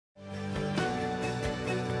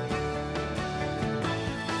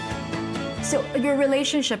So your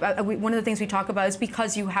relationship, one of the things we talk about is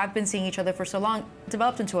because you have been seeing each other for so long,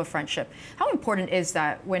 developed into a friendship. How important is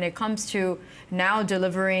that when it comes to now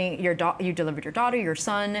delivering you delivered your daughter, your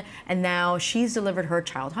son, and now she's delivered her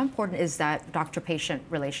child? How important is that doctor-patient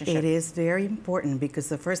relationship? It is very important because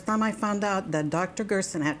the first time I found out that Dr.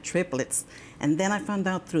 Gerson had triplets, and then I found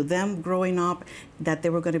out through them growing up that they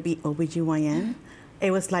were going to be OB-GYN. It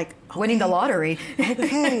was like, okay, winning the lottery.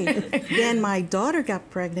 Okay. Then my daughter got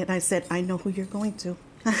pregnant. I said, I know who you're going to.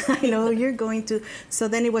 I know who you're going to. So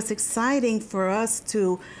then it was exciting for us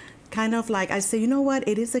to kind of like, I said, you know what?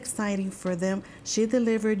 It is exciting for them. She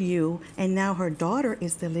delivered you, and now her daughter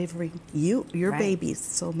is delivering you, your babies.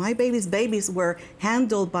 So my babies were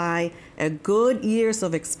handled by a good years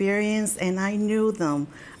of experience, and I knew them.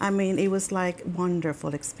 I mean, it was like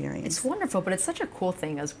wonderful experience. It's wonderful, but it's such a cool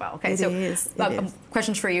thing as well. Okay, it is.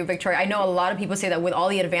 Questions for you, Victoria. I know a lot of people say that with all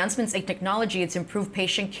the advancements in technology, it's improved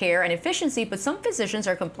patient care and efficiency, but some physicians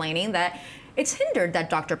are complaining that it's hindered that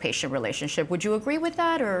doctor-patient relationship. Would you agree with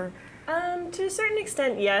that, or? To a certain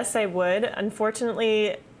extent, yes, I would.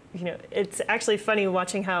 Unfortunately, you know, it's actually funny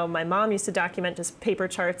watching how my mom used to document just paper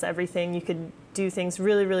charts, everything. You could do things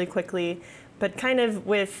really, really quickly. But kind of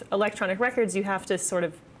with electronic records, you have to sort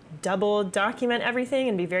of double document everything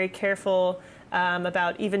and be very careful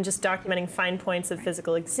about even just documenting fine points of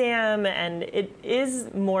physical exam. And it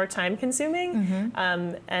is more time consuming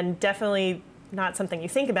and definitely not something you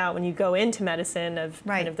think about when you go into medicine, of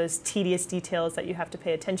kind of those tedious details that you have to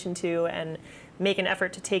pay attention to and make an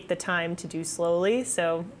effort to take the time to do slowly.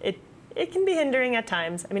 So it can be hindering at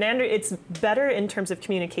times. I mean, it's better in terms of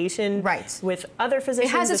communication with other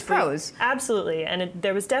physicians. It has its pros. Absolutely, and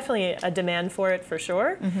there was definitely a demand for it for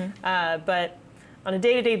sure. But on a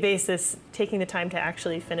day-to-day basis, taking the time to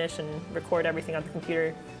actually finish and record everything on the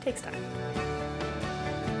computer takes time.